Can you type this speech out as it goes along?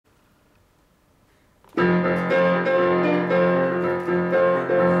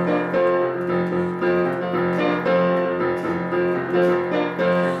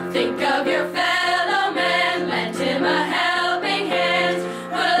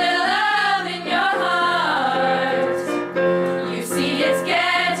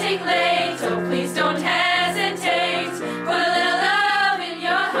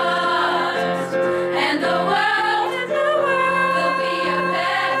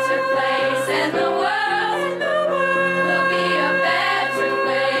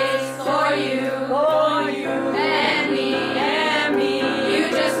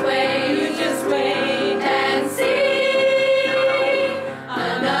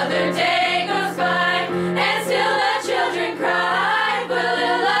Another day goes by, and still the children cry. Put a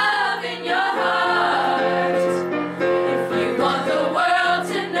little love in your heart. If you want the world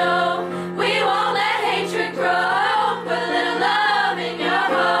to know, we won't let hatred grow. Put a little love in your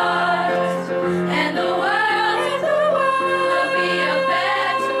heart, and the world will be a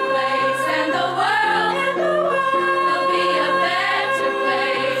better place. And the world will be a better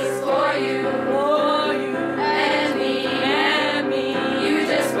place for you and me. You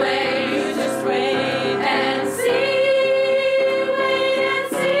just wait and see. Wait and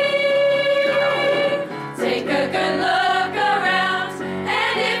see. Take a good look around,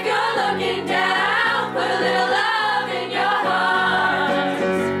 and if you're looking down, put a little love in your heart.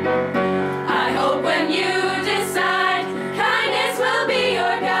 I hope when you decide, kindness will be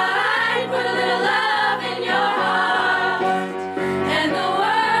your guide. Put a little love in your heart, and the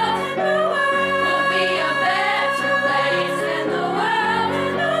world will be a better place. And the world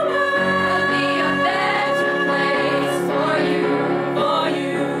will be a better place for you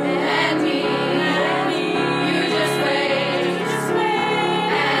and me. You just wait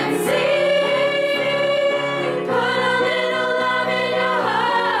and see. Put a little love in your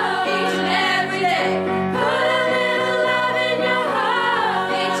heart each and every day. Put a little love in your heart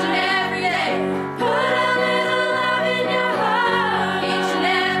each and every day. Put a little love in your heart each and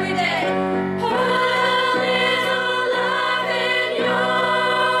every day. Put a little love in your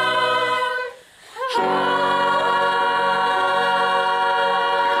heart.